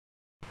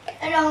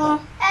Hello.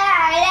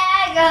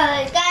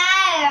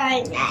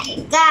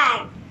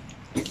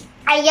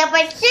 I have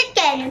a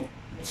chicken.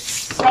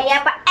 I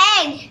have an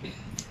egg.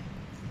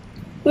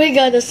 We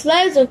got a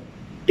slice of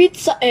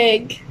pizza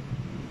egg.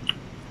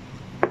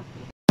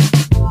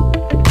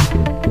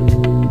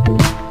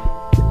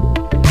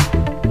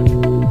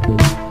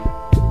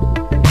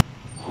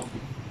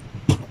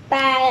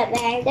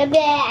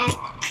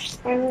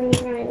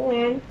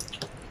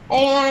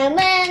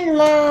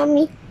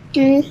 Mommy.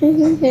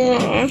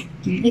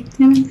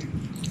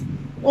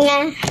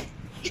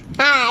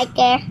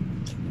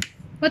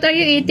 What are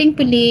you eating,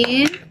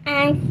 Paulyn?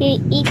 I'm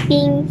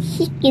eating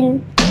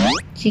chicken.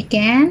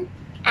 Chicken?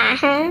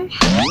 Uh-huh.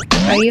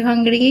 Are you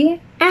hungry?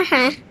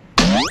 Uh-huh.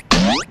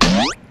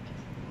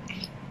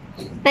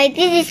 My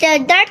teeth is so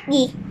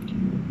dirty.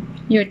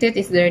 Your teeth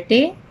is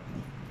dirty?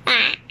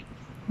 Ah.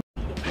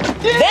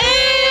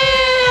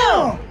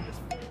 Damn!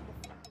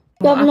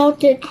 You have no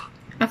teeth.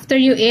 After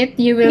you eat,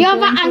 you will You have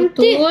go an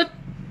into teeth. tooth?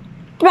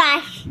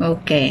 Brush.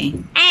 Okay.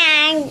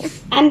 And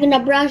I'm gonna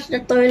brush the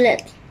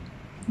toilet.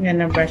 I'm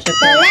gonna brush your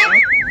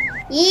toilet.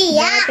 teeth.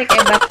 Yeah. Take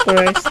a bath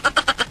first.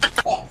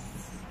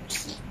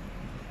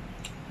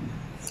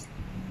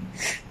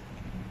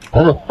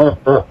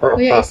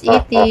 Kuya is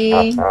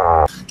eating.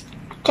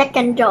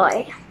 Chicken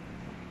joy.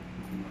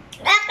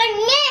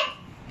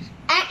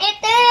 I'm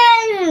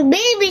eating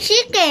baby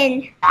chicken.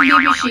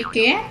 Baby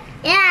chicken?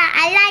 Yeah,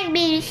 I like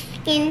baby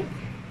chicken.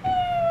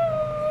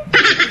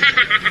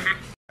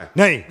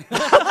 Nay.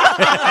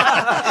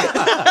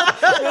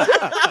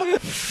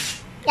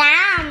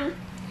 Yum.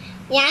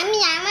 Yummy,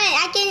 yummy.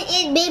 I can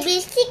eat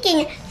baby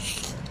chicken.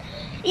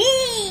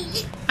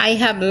 I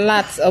have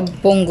lots of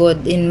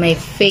bongod in my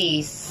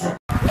face.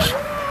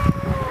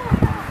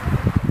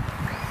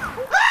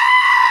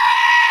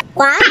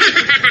 What?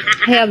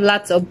 I have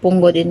lots of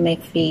bongod in my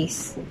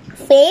face.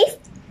 Face?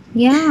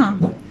 Yeah.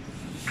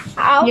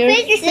 Our Your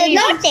face is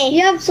dirty.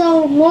 You have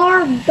some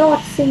more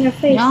dots in your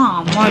face.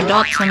 Yeah, more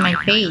dots on my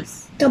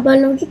face.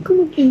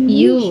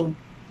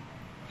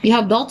 You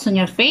have dots on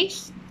your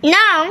face?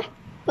 No.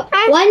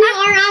 When you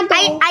are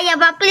adult. I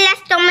have a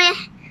plus on my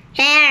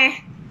hair.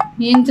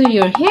 Into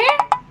your hair?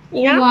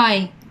 You know?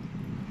 Why?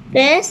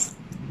 This?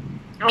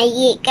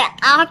 I got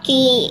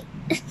okay.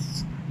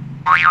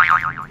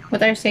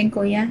 What are you saying,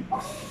 Kuya?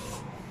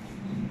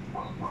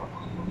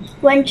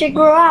 When she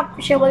grow up,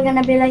 she will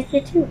gonna be like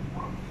you too.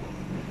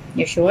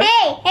 You sure?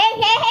 Hey.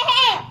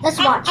 Let's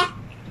watch.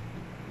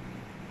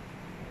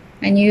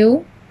 And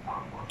you?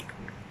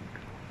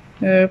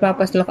 Your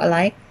papas look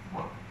alike?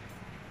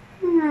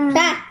 Look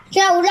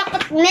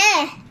at me.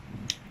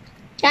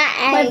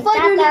 My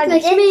father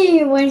looks like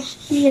me when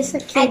he is a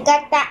I kid.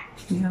 got that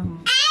No.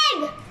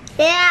 egg.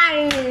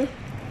 Yeah.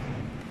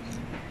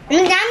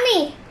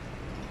 Yummy.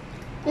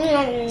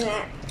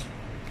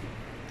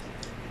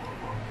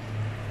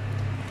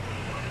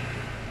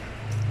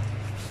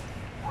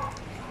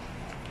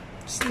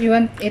 You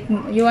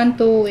want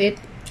to eat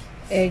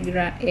egg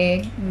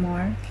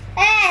more?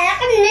 Hey,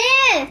 look at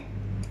me.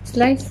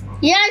 Slice?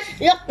 Yes,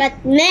 look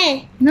at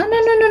me. No.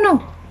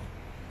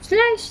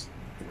 Slice.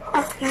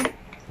 Okay.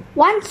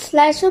 One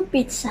slice of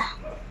pizza.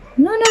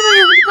 No. You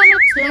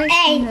cannot slice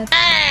Hey. that.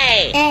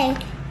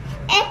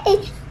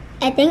 Hey.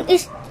 I think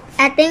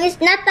it's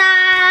not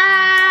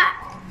a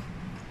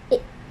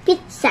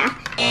pizza.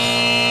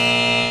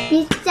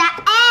 Pizza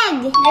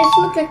egg. This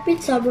looks like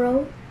pizza,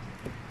 bro.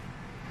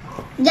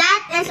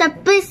 That is a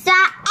pizza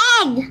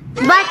egg.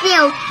 But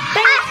you.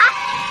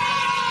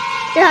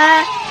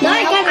 No,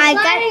 I got a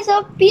slice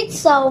of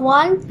pizza.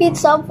 One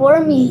pizza for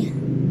me.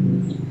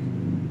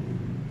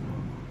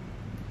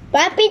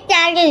 What pizza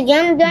is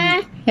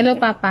yonder? Hello,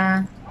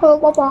 Papa. Oh,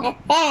 Papa.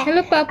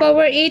 Hello, Papa.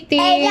 We're eating.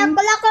 Hey,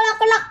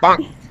 look.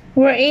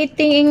 We're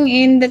eating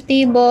in the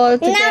table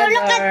together. Now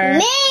look at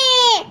me.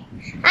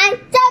 I'm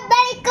so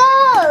very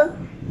cool.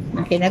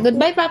 Okay, now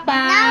goodbye,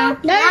 Papa.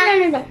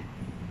 No.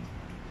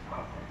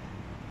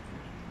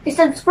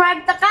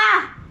 I-subscribe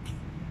ka!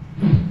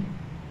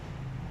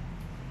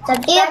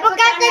 Don't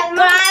forget to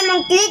subscribe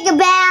and click the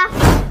bell.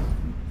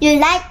 You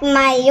like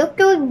my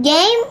YouTube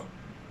game?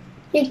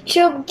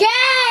 YouTube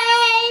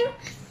game!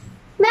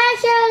 Make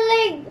sure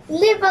to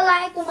leave a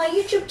like to my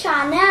YouTube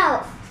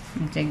channel.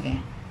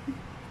 Sige.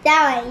 So,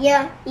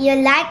 you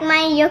like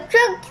my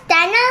YouTube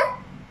channel?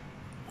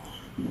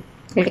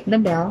 Click the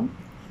bell.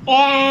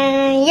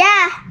 And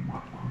yeah.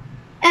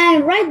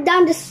 And write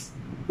down this.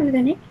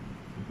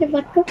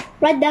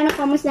 Write down the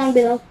comments down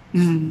below.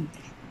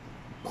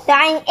 So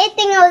I'm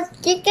eating a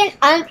chicken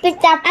on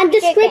pizza. And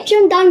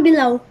description down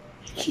below.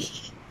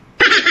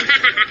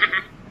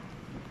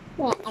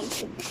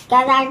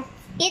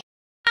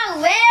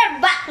 We're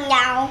back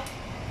now.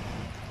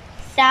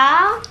 So,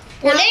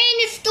 Paulyn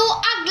is too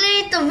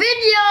ugly to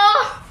video.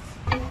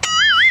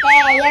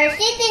 hey, you're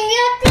sitting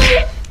here too,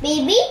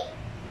 baby.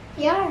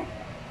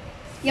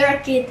 You're a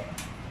kid.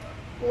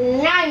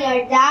 Now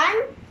you're done.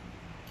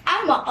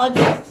 I'm an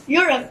adult.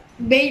 You're a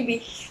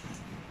baby.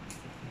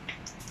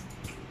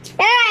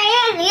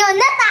 You're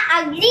not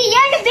ugly.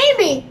 You're the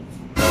baby.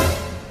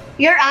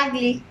 You're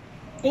ugly.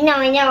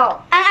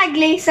 No. Ang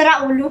ugly,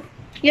 sara ulo.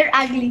 You're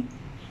ugly.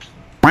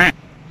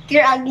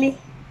 You're ugly.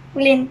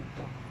 Paulyn.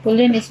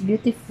 Paulyn is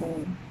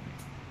beautiful.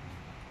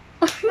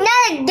 No,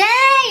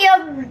 there,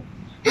 you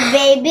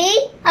baby.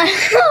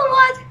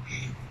 What?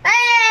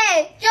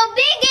 Hey, so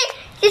big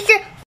is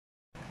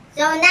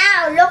So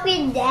now look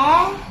in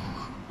there.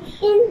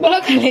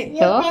 Look at it,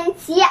 You can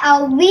see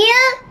a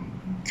real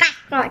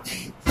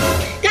cockroach.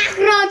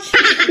 Cockroach!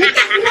 May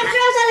cockroach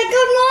na sa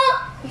likod mo!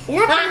 It's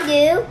nothing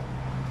new.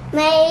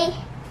 May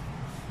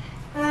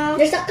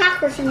There's a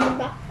cockroach in the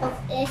back. of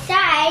the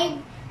side.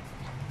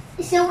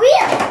 It's a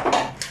wheel.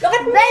 Look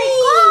at Very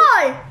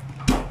cool.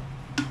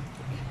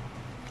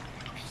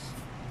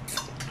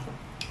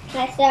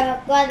 Let's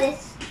put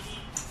this.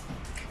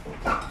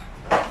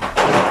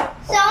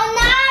 So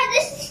now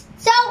this is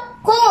so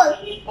cool.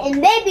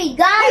 And baby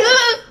guys,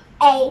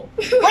 hey,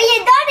 what you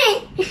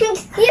doing?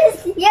 You're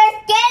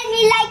scaring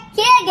me like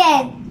kid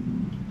again.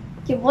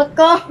 Kibot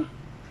ko.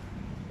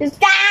 So,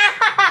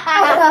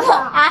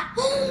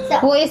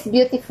 Who is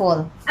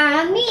beautiful?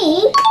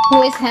 me.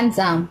 Who is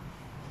handsome?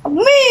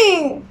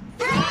 Me!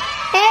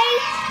 Hey,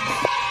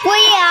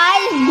 kuya,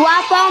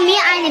 guwapo mi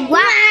ani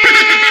guwapo.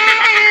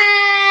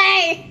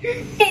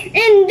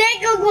 Hindi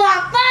ko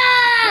guwapa!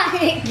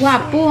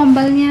 Guwapo,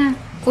 ambal niya.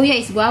 Kuya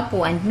is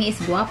guwapo and me is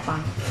guwapa.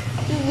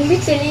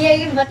 Ibig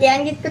siliya yun, ba't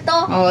yan git ko to?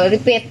 Oh,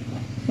 repeat.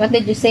 What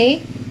did you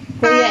say?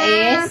 Kuya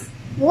is?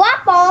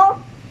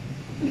 Guwapo.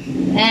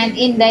 And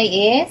Inday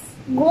is?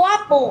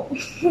 Guwapo!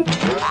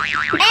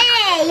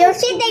 Hey, you're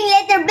sitting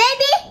later,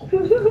 baby.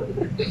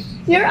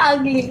 You're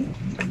ugly.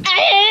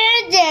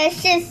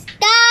 This is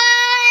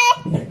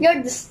sky.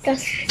 You're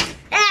disgusting.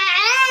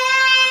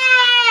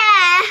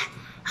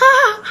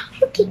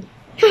 Okay.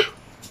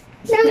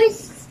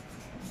 Nice.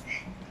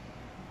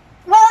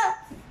 Well,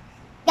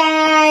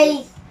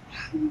 guys.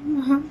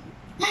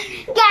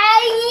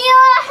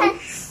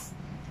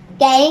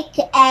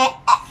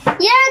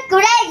 You're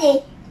crazy.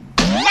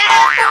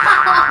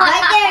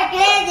 You're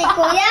crazy,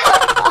 kuya.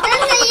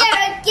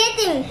 You're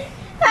kidding.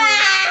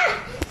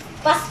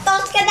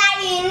 Pastos ka na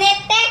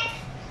init eh.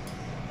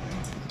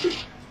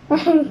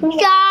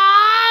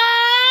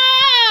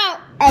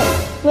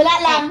 Wala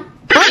lang.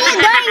 What are you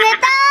doing,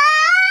 Ito?